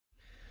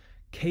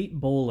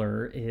Kate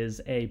Bowler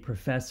is a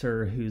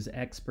professor whose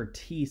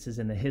expertise is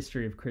in the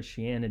history of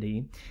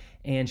Christianity,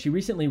 and she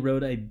recently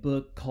wrote a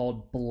book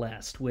called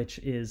Blessed, which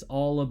is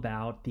all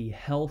about the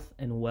health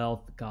and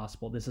wealth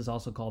gospel. This is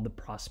also called the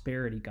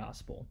prosperity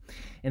gospel.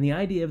 And the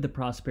idea of the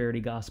prosperity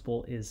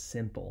gospel is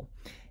simple.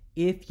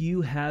 If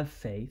you have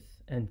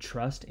faith and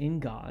trust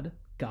in God,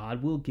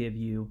 God will give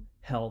you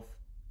health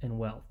and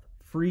wealth,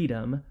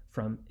 freedom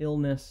from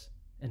illness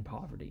and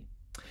poverty.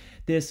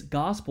 This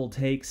gospel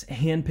takes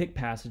hand-picked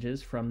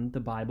passages from the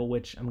Bible,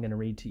 which I'm going to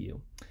read to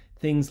you.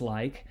 Things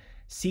like,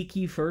 "Seek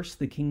ye first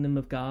the kingdom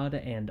of God,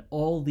 and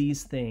all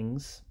these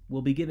things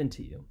will be given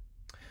to you.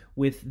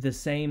 With the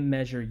same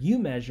measure you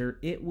measure,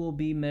 it will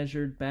be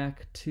measured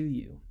back to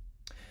you.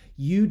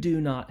 You do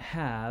not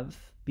have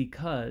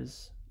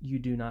because you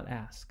do not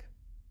ask."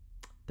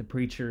 The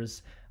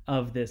preachers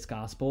of this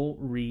gospel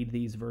read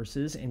these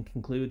verses and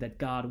conclude that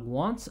God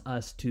wants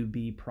us to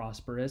be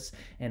prosperous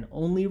and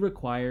only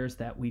requires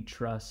that we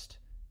trust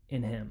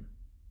in Him.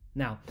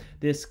 Now,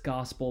 this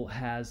gospel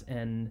has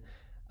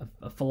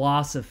a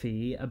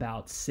philosophy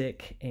about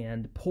sick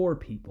and poor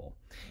people.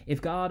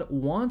 If God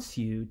wants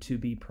you to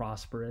be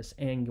prosperous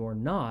and you're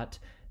not,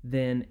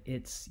 then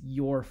it's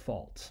your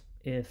fault.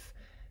 If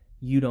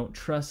you don't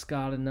trust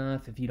God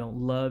enough, if you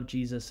don't love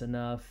Jesus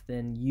enough,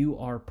 then you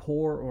are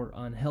poor or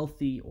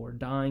unhealthy or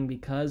dying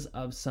because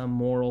of some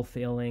moral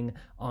failing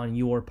on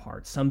your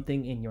part,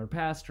 something in your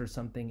past or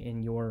something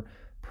in your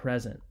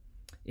present.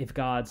 If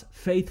God's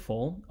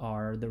faithful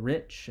are the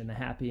rich and the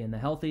happy and the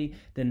healthy,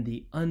 then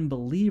the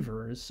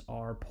unbelievers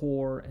are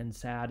poor and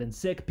sad and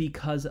sick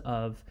because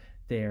of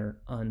their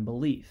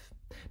unbelief.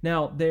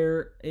 Now,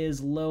 there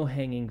is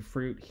low-hanging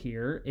fruit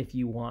here if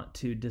you want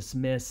to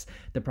dismiss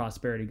the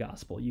prosperity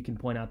gospel. You can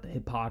point out the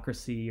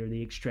hypocrisy or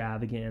the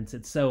extravagance.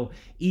 It's so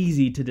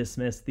easy to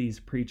dismiss these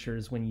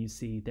preachers when you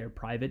see their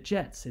private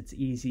jets. It's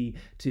easy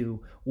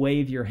to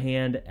wave your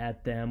hand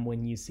at them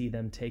when you see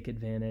them take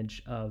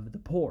advantage of the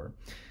poor.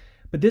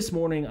 But this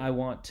morning, I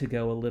want to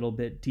go a little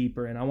bit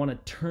deeper, and I want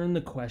to turn the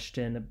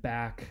question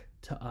back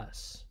to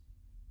us.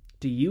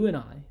 Do you and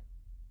I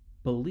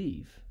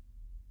believe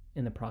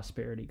in the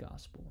prosperity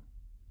gospel?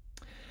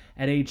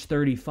 At age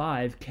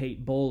 35,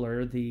 Kate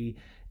Bowler, the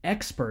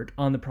expert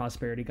on the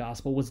prosperity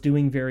gospel, was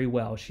doing very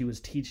well. She was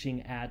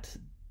teaching at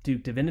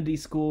Duke Divinity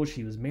School.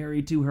 She was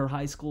married to her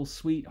high school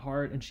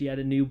sweetheart, and she had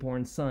a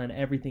newborn son.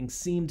 Everything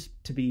seemed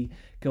to be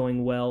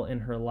going well in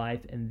her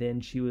life, and then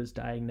she was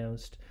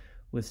diagnosed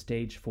with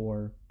stage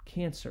 4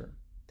 cancer.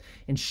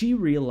 And she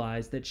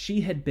realized that she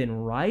had been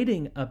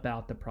writing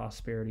about the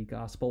prosperity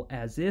gospel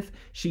as if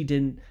she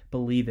didn't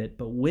believe it.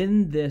 But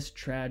when this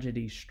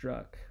tragedy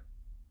struck,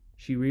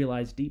 she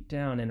realized deep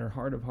down in her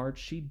heart of hearts,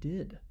 she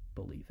did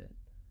believe it.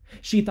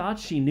 She thought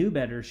she knew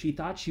better. She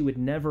thought she would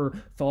never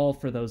fall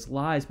for those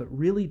lies. But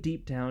really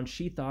deep down,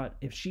 she thought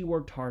if she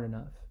worked hard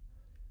enough,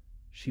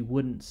 she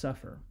wouldn't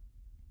suffer.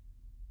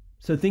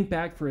 So think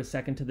back for a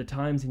second to the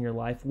times in your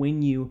life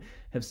when you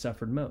have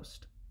suffered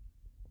most.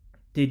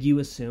 Did you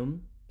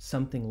assume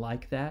something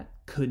like that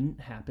couldn't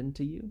happen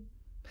to you?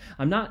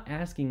 I'm not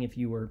asking if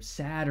you were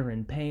sad or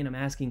in pain. I'm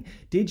asking,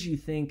 did you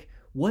think,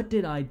 what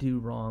did I do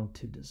wrong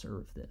to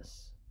deserve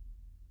this?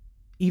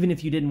 Even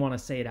if you didn't want to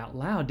say it out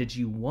loud, did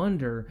you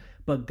wonder,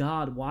 but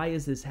God, why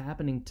is this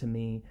happening to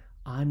me?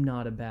 I'm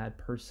not a bad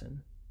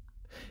person.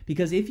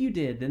 Because if you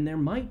did, then there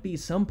might be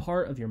some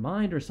part of your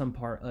mind or some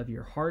part of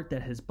your heart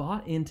that has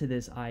bought into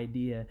this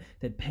idea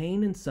that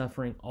pain and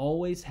suffering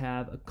always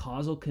have a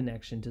causal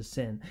connection to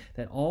sin,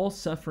 that all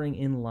suffering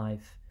in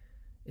life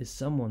is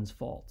someone's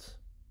fault.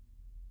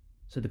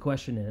 So the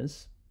question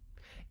is,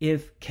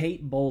 if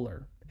Kate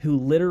Bowler, who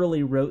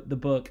literally wrote the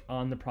book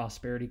on the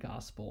prosperity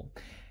gospel,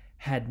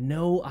 had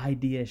no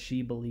idea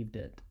she believed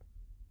it,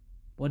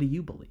 what do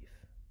you believe?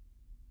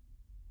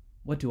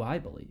 What do I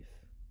believe?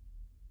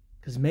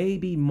 Because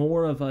maybe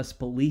more of us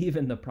believe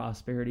in the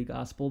prosperity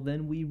gospel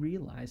than we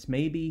realize.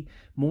 Maybe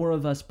more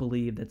of us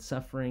believe that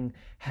suffering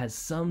has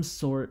some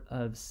sort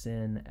of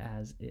sin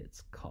as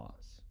its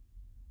cause.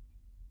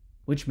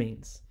 Which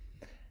means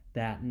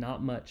that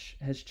not much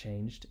has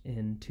changed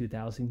in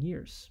 2,000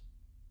 years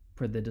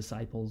for the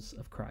disciples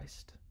of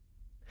Christ.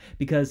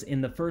 Because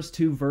in the first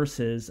 2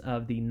 verses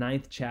of the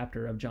 9th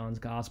chapter of John's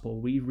Gospel,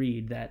 we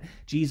read that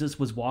Jesus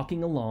was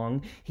walking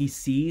along. He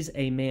sees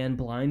a man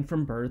blind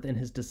from birth, and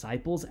his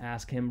disciples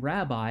ask him,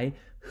 "Rabbi,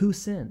 who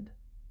sinned?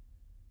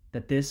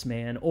 That this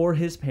man or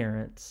his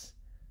parents,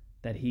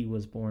 that he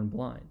was born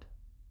blind?"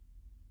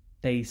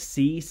 They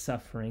see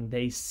suffering,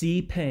 they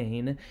see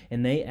pain,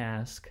 and they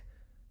ask,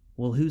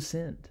 well, who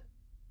sinned?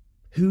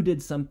 Who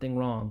did something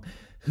wrong?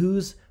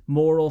 Whose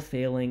moral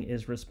failing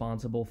is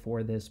responsible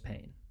for this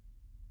pain?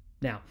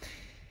 Now,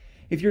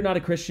 if you're not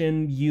a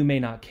Christian, you may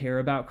not care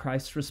about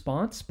Christ's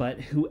response, but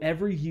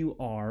whoever you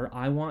are,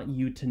 I want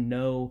you to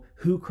know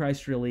who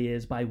Christ really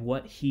is by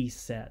what he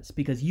says,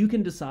 because you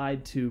can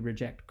decide to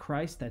reject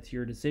Christ. That's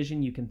your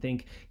decision. You can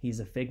think he's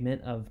a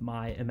figment of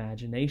my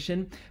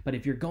imagination, but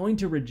if you're going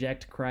to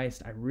reject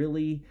Christ, I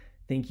really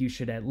think you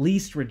should at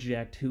least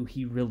reject who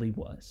he really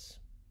was.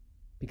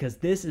 because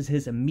this is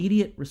his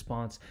immediate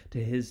response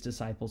to his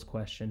disciples'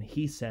 question.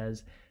 He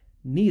says,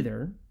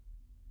 neither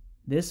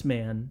this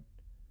man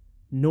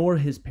nor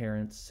his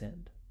parents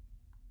sinned.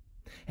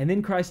 And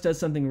then Christ does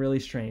something really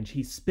strange.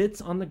 He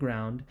spits on the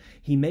ground,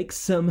 he makes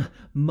some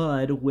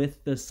mud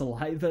with the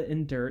saliva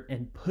and dirt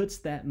and puts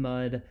that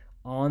mud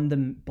on the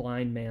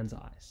blind man's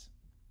eyes.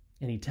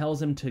 And he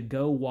tells him to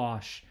go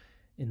wash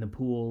in the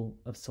pool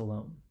of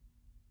Siloam.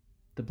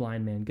 The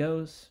blind man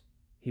goes,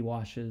 he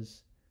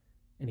washes,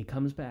 and he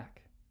comes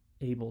back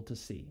able to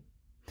see.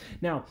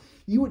 Now,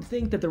 you would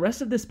think that the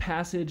rest of this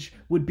passage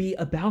would be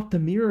about the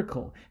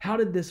miracle. How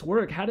did this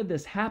work? How did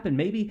this happen?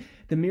 Maybe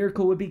the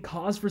miracle would be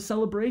cause for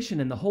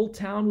celebration and the whole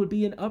town would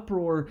be in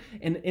uproar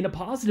and in a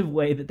positive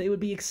way, that they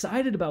would be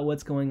excited about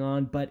what's going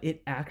on, but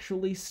it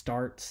actually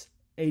starts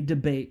a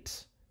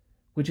debate,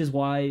 which is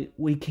why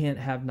we can't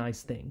have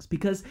nice things,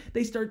 because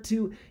they start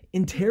to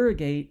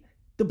interrogate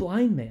the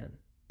blind man.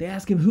 They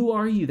ask him, who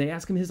are you? They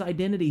ask him his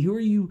identity. Who are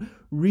you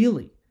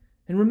really?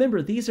 And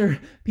remember, these are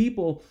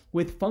people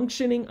with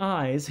functioning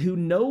eyes who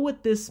know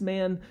what this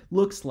man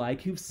looks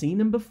like, who've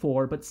seen him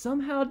before, but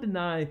somehow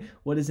deny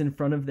what is in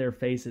front of their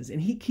faces. And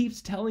he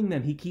keeps telling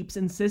them, he keeps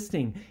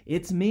insisting,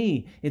 it's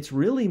me, it's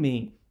really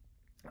me.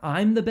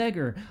 I'm the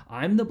beggar.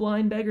 I'm the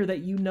blind beggar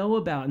that you know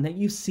about and that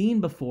you've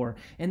seen before.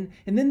 And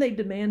then they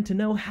demand to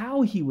know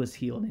how he was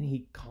healed. And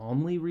he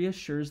calmly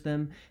reassures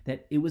them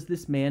that it was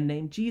this man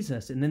named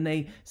Jesus. And then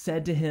they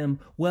said to him,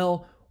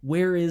 well,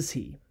 where is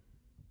he?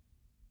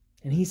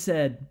 And he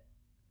said,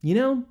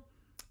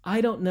 I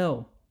don't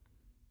know,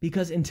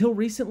 because until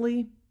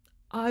recently,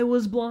 I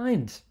was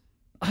blind.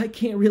 I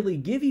can't really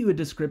give you a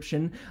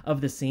description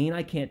of the scene.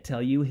 I can't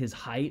tell you his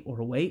height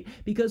or weight,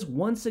 because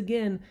once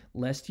again,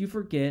 lest you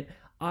forget,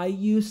 I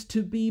used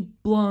to be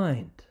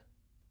blind.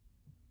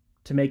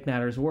 To make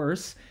matters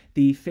worse,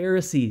 the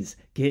Pharisees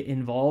get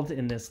involved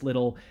in this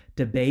little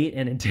debate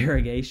and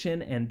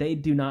interrogation, and they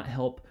do not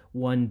help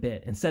one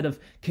bit. Instead of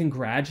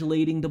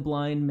congratulating the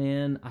blind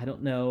man,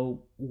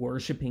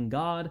 worshiping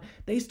God,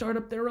 they start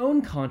up their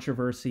own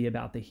controversy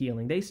about the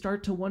healing. They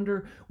start to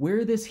wonder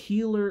where this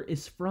healer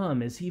is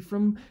from. Is he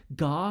from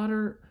God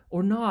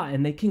or not?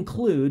 And they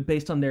conclude,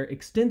 based on their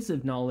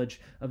extensive knowledge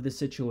of the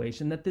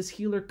situation, that this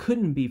healer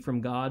couldn't be from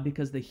God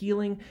because the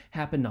healing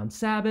happened on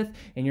Sabbath,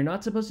 and you're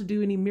not supposed to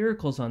do any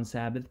miracles on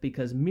Sabbath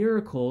because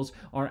miracles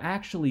are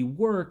actually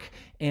work,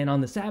 and on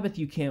the Sabbath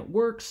you can't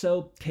work,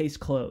 so case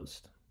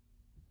closed.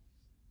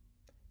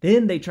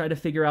 Then they try to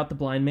figure out the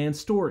blind man's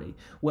story.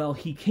 Well,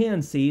 he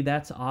can see,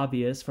 that's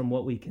obvious from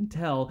what we can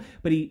tell,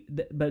 but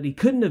he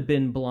couldn't have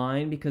been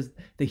blind because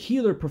the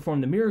healer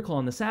performed the miracle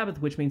on the Sabbath,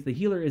 which means the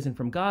healer isn't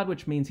from God,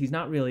 which means he's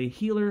not really a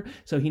healer,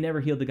 so he never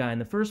healed the guy in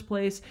the first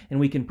place, and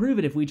we can prove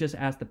it if we just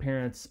ask the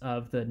parents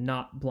of the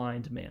not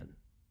blind man.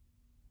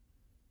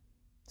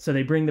 So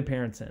they bring the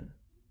parents in,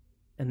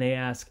 and they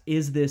ask,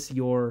 is this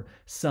your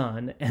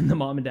son? And the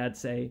mom and dad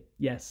say,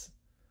 yes,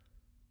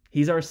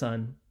 he's our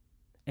son,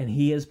 and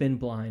he has been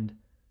blind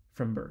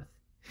from birth.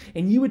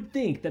 And you would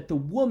think that the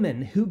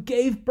woman who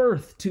gave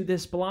birth to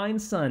this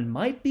blind son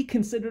might be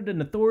considered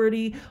an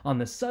authority on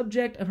the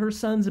subject of her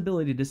son's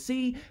ability to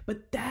see,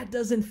 but that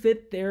doesn't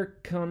fit their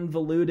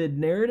convoluted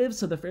narrative,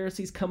 so the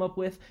Pharisees come up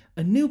with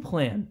a new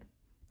plan.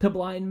 The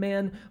blind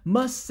man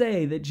must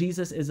say that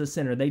Jesus is a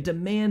sinner. They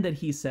demand that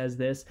he says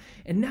this,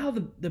 and now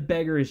the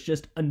beggar is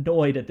just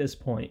annoyed at this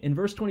point. In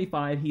verse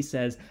 25, he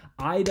says,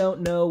 I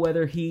don't know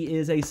whether he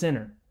is a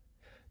sinner.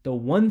 The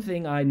one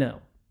thing I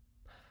know,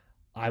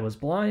 I was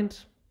blind,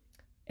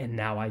 and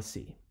now I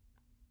see.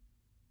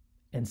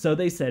 And so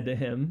they said to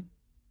him,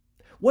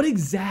 what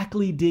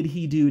exactly did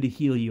he do to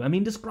heal you?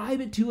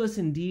 Describe it to us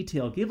in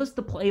detail. Give us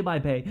the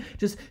play-by-play.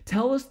 Just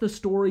tell us the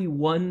story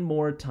one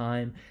more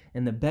time.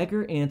 And the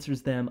beggar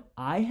answers them,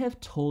 I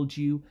have told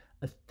you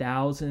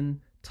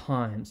 1,000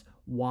 times.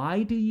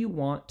 Why do you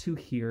want to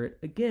hear it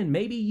again?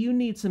 Maybe you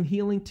need some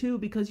healing too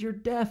because you're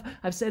deaf.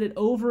 I've said it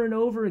over and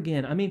over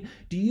again.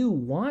 Do you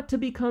want to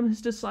become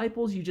his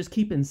disciples? You just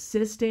keep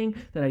insisting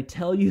that I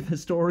tell you the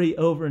story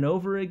over and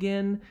over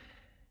again,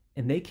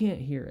 and they can't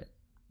hear it.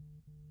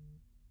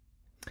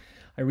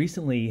 I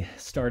recently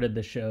started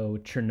the show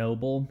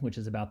Chernobyl, which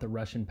is about the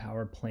Russian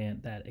power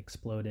plant that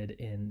exploded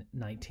in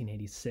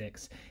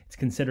 1986. It's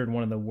considered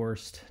one of the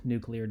worst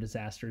nuclear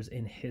disasters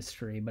in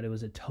history, but it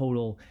was a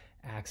total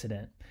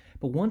accident.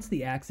 But once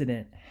the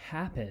accident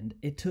happened,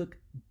 it took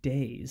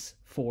days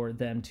for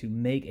them to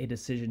make a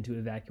decision to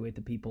evacuate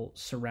the people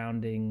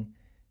surrounding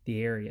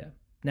the area.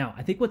 Now,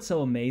 I think what's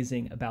so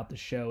amazing about the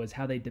show is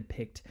how they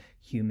depict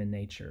human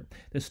nature.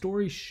 The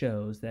story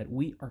shows that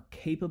we are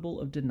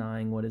capable of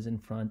denying what is in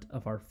front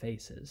of our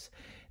faces.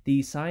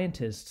 The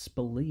scientists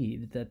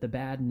believed that the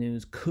bad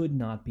news could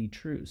not be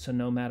true. So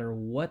no matter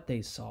what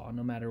they saw,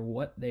 no matter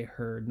what they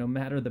heard, no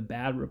matter the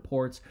bad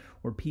reports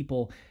or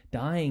people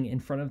dying in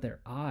front of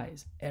their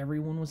eyes,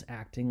 everyone was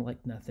acting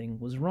like nothing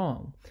was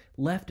wrong.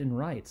 Left and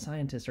right,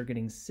 scientists are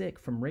getting sick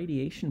from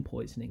radiation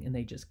poisoning, and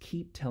they just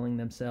keep telling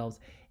themselves,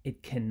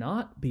 it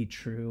cannot be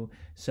true,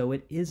 so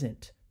it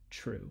isn't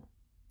true.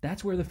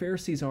 That's where the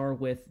Pharisees are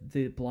with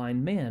the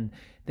blind man.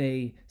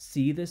 They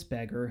see this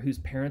beggar whose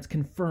parents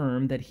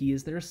confirm that he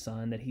is their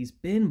son, that he's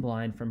been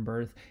blind from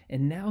birth,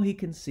 and now he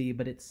can see,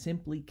 but it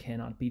simply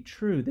cannot be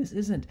true. This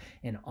isn't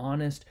an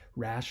honest,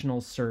 rational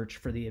search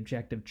for the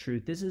objective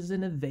truth. This is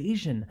an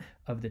evasion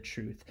of the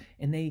truth.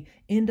 And they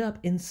end up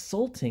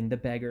insulting the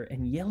beggar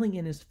and yelling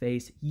in his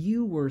face,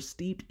 "You were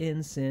steeped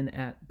in sin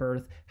at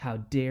birth. How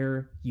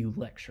dare you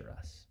lecture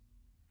us?"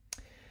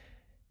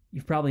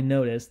 You've probably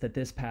noticed that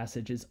this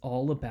passage is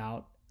all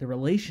about the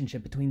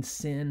relationship between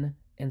sin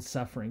and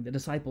suffering. The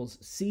disciples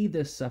see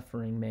this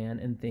suffering man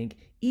and think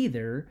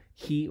either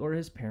he or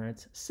his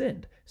parents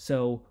sinned.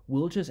 So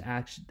we'll just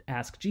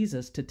ask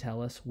Jesus to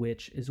tell us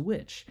which is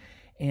which.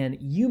 And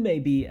you may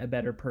be a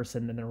better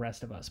person than the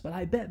rest of us, but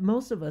I bet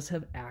most of us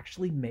have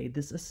actually made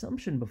this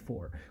assumption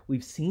before.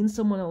 We've seen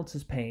someone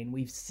else's pain,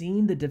 we've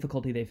seen the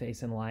difficulty they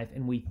face in life,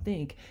 and we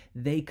think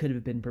they could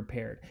have been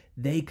prepared.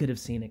 They could have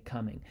seen it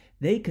coming.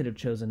 They could have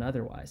chosen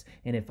otherwise.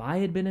 And if I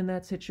had been in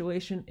that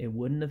situation, it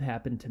wouldn't have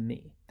happened to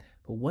me.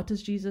 But what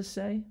does Jesus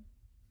say?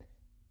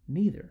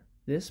 Neither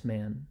this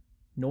man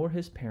nor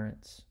his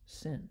parents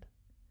sinned.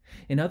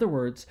 In other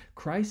words,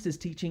 Christ is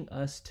teaching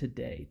us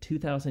today,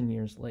 2,000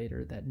 years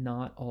later, that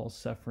not all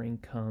suffering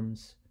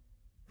comes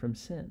from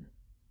sin.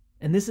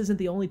 And this isn't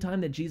the only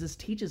time that Jesus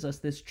teaches us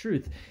this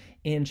truth.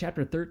 In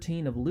chapter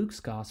 13 of Luke's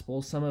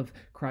gospel, some of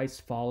Christ's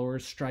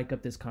followers strike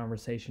up this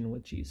conversation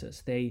with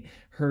Jesus. They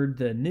heard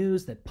the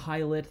news that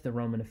Pilate, the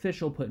Roman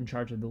official put in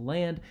charge of the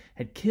land,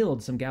 had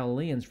killed some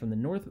Galileans from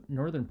the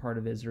northern part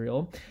of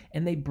Israel,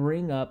 and they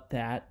bring up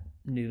that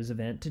news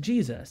event to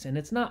Jesus. And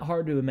it's not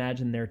hard to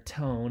imagine their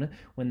tone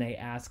when they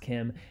ask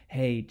him,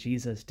 "Hey,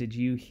 Jesus, did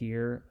you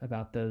hear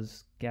about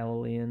those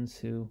Galileans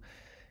who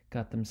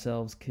got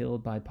themselves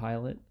killed by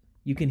Pilate?"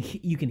 You can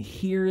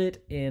hear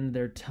it in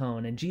their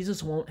tone, and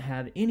Jesus won't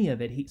have any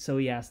of it. So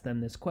he asks them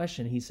this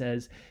question. He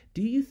says,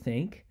 "Do you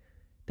think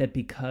that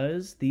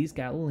because these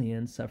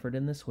Galileans suffered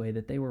in this way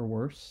that they were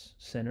worse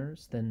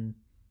sinners than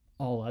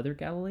all other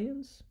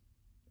Galileans?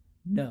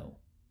 No,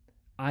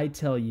 I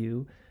tell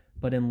you,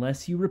 but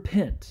unless you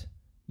repent,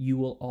 you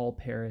will all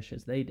perish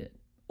as they did."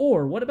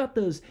 Or what about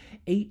those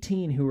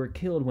 18 who were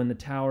killed when the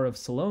Tower of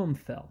Siloam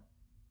fell?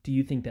 Do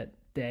you think that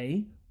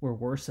they were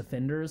worse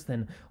offenders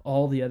than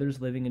all the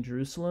others living in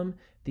Jerusalem?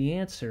 The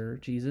answer,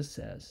 Jesus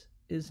says,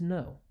 is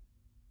no.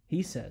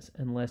 He says,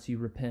 unless you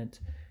repent,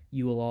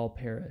 you will all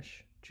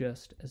perish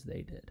just as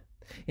they did.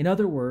 In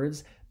other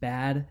words,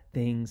 bad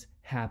things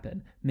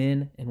happen.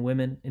 Men and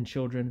women and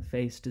children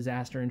face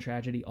disaster and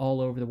tragedy all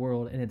over the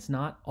world, and it's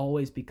not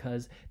always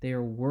because they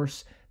are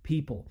worse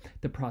people.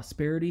 The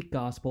prosperity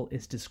gospel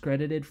is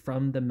discredited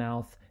from the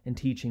mouth and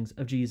teachings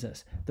of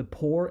Jesus. The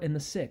poor and the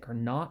sick are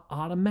not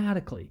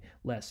automatically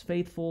less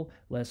faithful,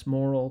 less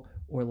moral,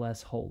 or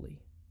less holy.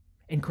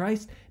 And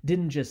Christ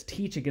didn't just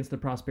teach against the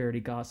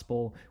prosperity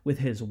gospel with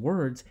his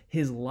words,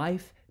 his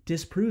life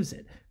disproves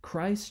it.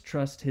 Christ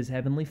trusts his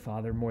heavenly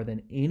Father more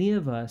than any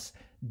of us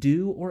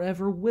do or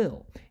ever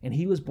will. And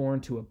he was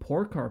born to a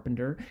poor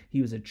carpenter. He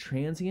was a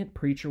transient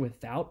preacher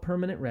without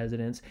permanent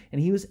residence,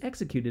 and he was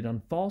executed on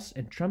false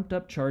and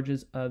trumped-up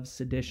charges of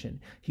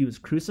sedition. He was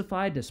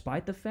crucified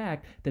despite the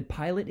fact that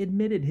Pilate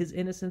admitted his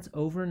innocence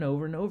over and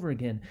over and over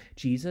again.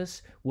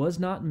 Jesus was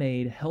not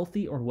made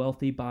healthy or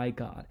wealthy by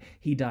God.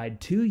 He died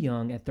too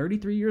young at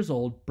 33 years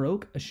old,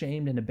 broke,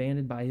 ashamed, and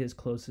abandoned by his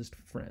closest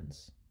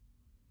friends.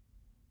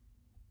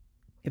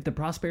 If the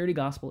prosperity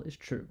gospel is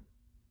true,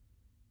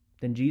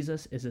 then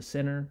Jesus is a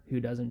sinner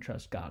who doesn't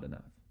trust God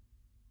enough.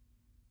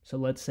 So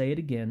let's say it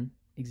again,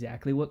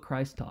 exactly what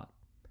Christ taught.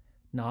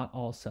 Not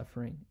all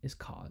suffering is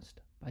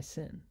caused by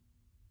sin.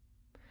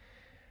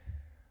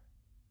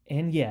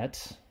 And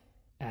yet,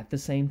 at the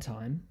same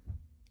time,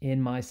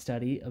 in my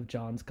study of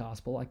John's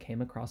gospel, I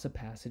came across a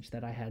passage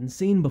that I hadn't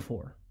seen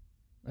before.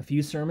 A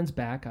few sermons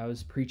back, I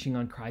was preaching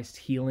on Christ's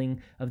healing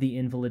of the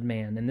invalid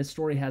man, and this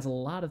story has a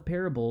lot of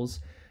parallels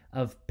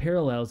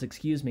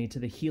to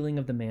the healing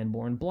of the man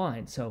born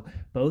blind. So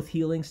both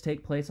healings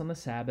take place on the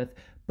Sabbath.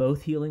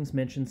 Both healings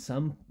mention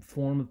some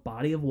form of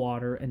body of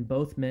water, and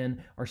both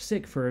men are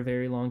sick for a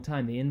very long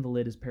time. The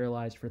invalid is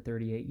paralyzed for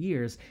 38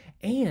 years.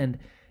 And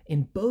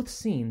in both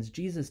scenes,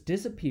 Jesus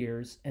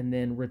disappears and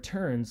then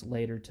returns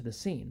later to the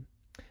scene.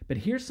 But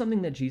here's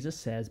something that Jesus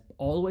says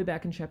all the way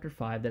back in chapter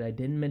 5 that I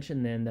didn't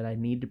mention then that I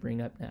need to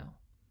bring up now.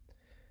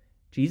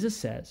 Jesus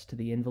says to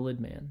the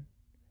invalid man,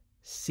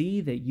 "See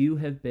that you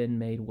have been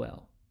made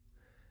well.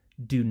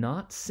 Do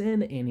not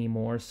sin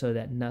anymore so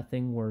that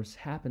nothing worse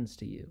happens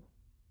to you."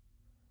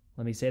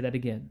 Let me say that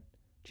again.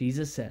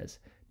 Jesus says,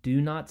 "Do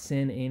not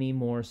sin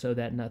anymore so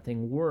that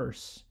nothing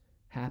worse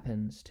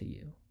happens to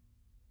you."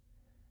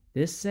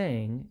 This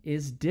saying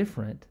is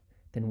different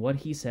than what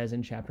he says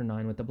in chapter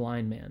 9 with the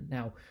blind man.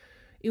 Now,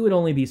 it would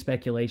only be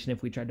speculation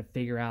if we tried to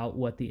figure out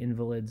what the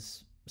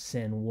invalid's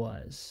sin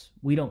was.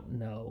 We don't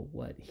know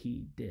what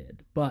he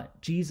did. But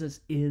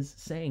Jesus is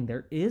saying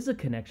there is a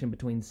connection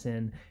between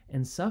sin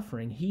and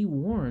suffering. He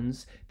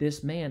warns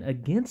this man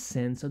against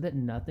sin so that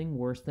nothing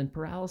worse than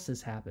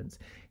paralysis happens.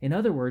 In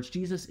other words,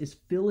 Jesus is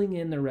filling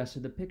in the rest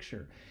of the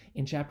picture.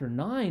 In chapter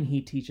 9,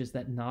 he teaches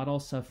that not all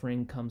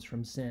suffering comes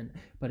from sin.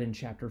 But in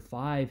chapter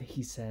 5,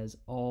 he says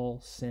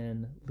all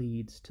sin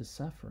leads to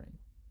suffering.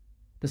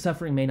 The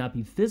suffering may not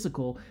be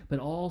physical, but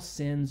all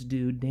sins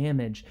do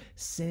damage.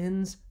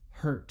 Sins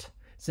hurt.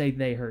 Say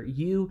they hurt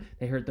you,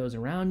 they hurt those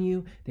around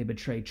you, they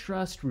betray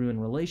trust, ruin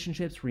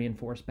relationships,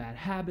 reinforce bad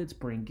habits,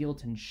 bring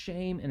guilt and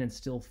shame, and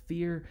instill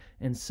fear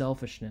and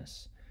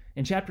selfishness.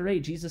 In chapter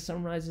 8, Jesus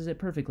summarizes it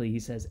perfectly. He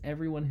says,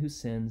 everyone who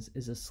sins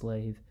is a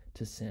slave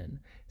to sin.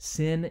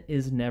 Sin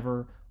is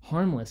never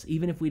harmless,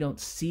 even if we don't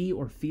see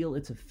or feel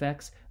its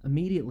effects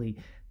immediately.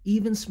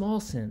 Even small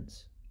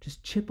sins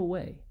just chip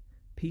away,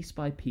 piece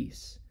by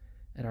piece,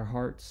 at our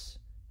hearts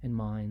and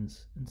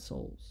minds and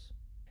souls.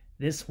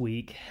 This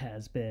week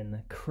has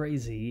been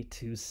crazy,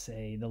 to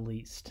say the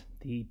least.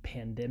 The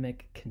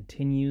pandemic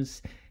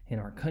continues in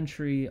our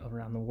country,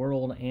 around the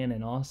world, and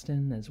in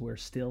Austin, as we're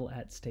still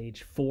at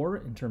stage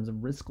 4 in terms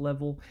of risk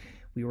level.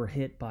 We were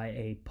hit by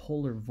a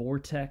polar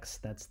vortex.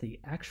 That's the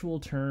actual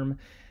term.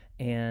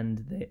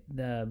 And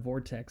the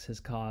vortex has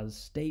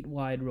caused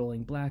statewide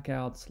rolling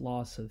blackouts,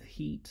 loss of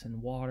heat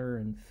and water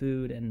and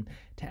food. And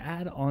to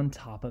add on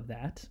top of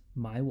that,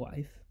 my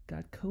wife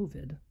got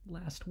COVID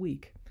last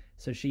week.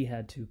 So she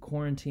had to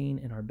quarantine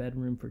in our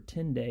bedroom for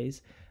 10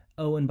 days.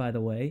 Oh, and by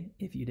the way,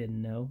 if you didn't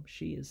know,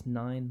 she is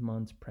 9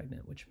 months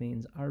pregnant, which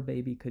means our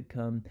baby could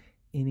come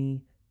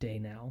any day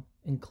now,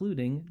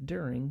 including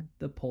during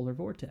the polar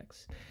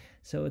vortex.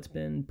 So it's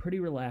been pretty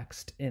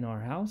relaxed in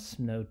our house.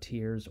 No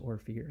tears or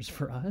fears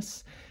for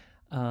us.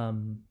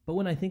 But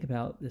when I think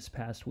about this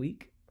past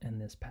week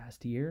and this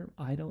past year,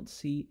 I don't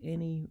see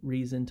any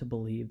reason to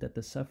believe that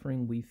the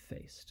suffering we've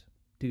faced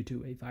due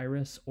to a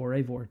virus or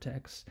a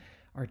vortex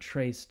are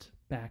traced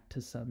back to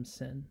some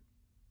sin.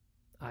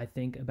 I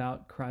think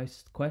about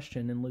Christ's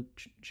question in Luke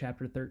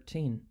chapter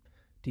 13.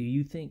 Do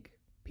you think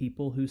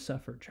people who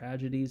suffer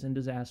tragedies and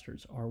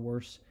disasters are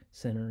worse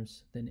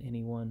sinners than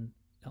anyone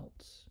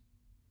else?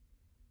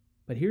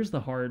 But here's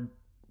the hard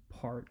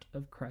part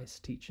of Christ's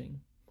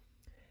teaching.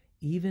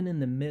 Even in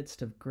the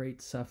midst of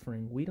great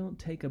suffering, we don't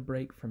take a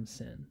break from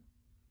sin.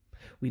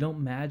 We don't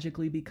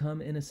magically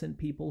become innocent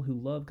people who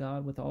love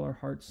God with all our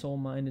heart, soul,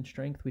 mind, and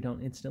strength. We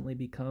don't instantly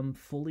become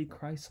fully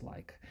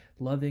Christ-like,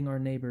 loving our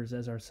neighbors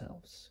as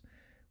ourselves.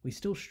 We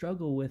still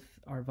struggle with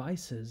our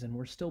vices, and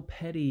we're still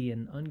petty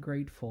and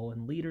ungrateful,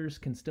 and leaders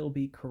can still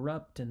be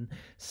corrupt, and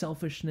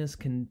selfishness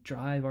can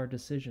drive our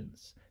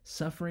decisions.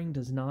 Suffering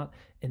does not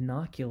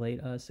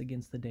inoculate us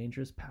against the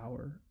dangerous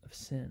power of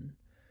sin.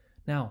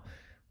 Now,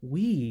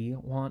 we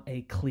want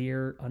a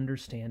clear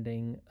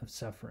understanding of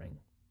suffering.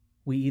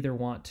 We either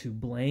want to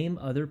blame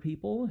other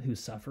people who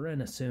suffer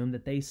and assume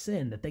that they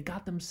sinned, that they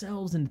got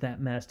themselves into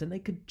that mess and they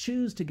could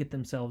choose to get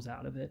themselves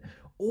out of it.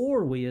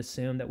 Or we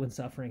assume that when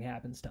suffering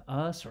happens to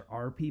us or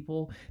our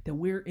people, that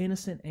we're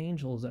innocent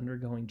angels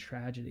undergoing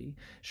tragedy.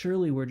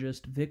 Surely we're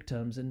just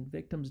victims, and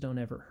victims don't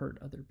ever hurt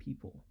other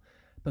people.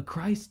 But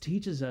Christ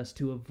teaches us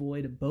to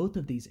avoid both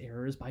of these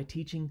errors by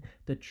teaching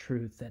the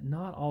truth that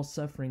not all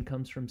suffering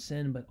comes from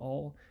sin, but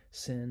all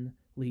sin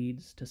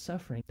leads to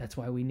suffering. That's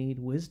why we need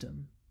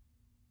wisdom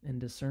and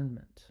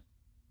discernment.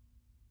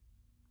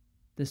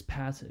 This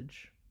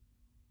passage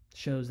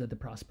shows that the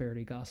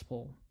prosperity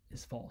gospel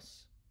is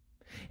false.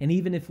 And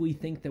even if we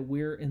think that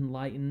we're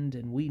enlightened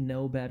and we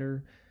know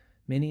better,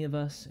 many of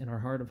us in our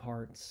heart of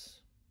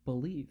hearts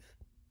believe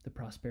the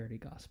prosperity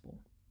gospel.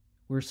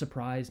 We're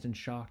surprised and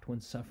shocked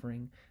when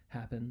suffering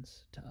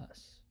happens to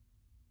us.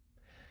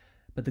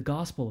 But the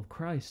gospel of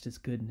Christ is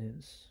good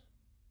news.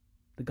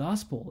 The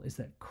gospel is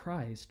that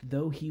Christ,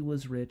 though he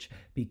was rich,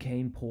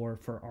 became poor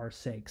for our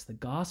sakes. The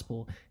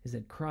gospel is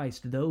that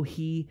Christ, though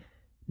he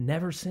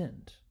never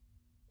sinned,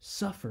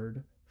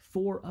 suffered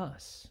for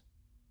us.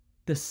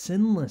 The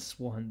sinless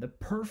one, the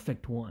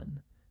perfect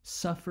one,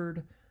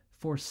 suffered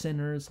for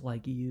sinners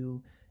like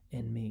you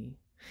and me.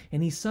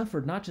 And he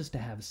suffered not just to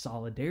have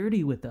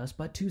solidarity with us,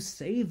 but to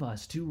save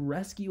us, to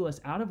rescue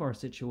us out of our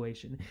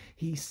situation.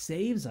 He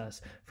saves us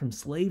from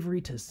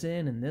slavery to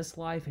sin in this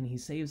life, and he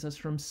saves us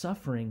from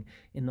suffering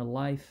in the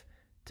life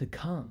to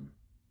come.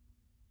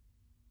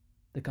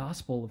 The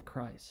gospel of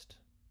Christ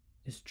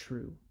is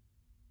true.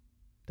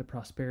 The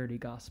prosperity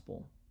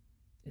gospel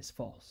is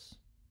false.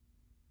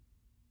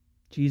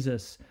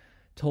 Jesus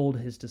told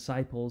his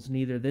disciples,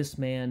 neither this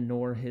man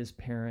nor his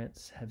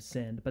parents have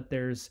sinned. But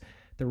there's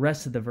the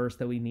rest of the verse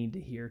that we need to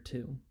hear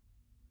too.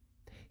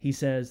 He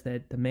says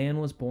that the man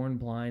was born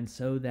blind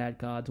so that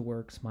God's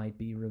works might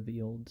be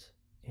revealed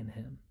in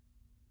him.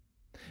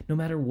 No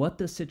matter what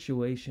the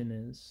situation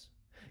is,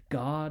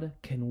 God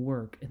can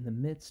work in the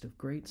midst of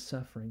great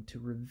suffering to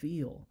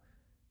reveal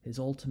his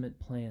ultimate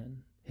plan,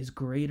 his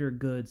greater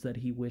goods that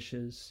he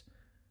wishes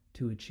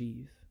to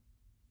achieve.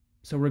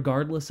 So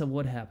regardless of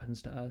what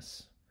happens to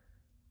us,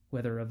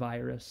 whether a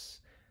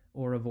virus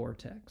or a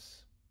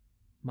vortex,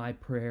 my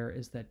prayer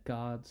is that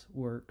God's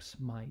works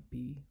might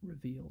be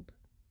revealed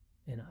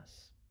in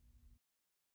us.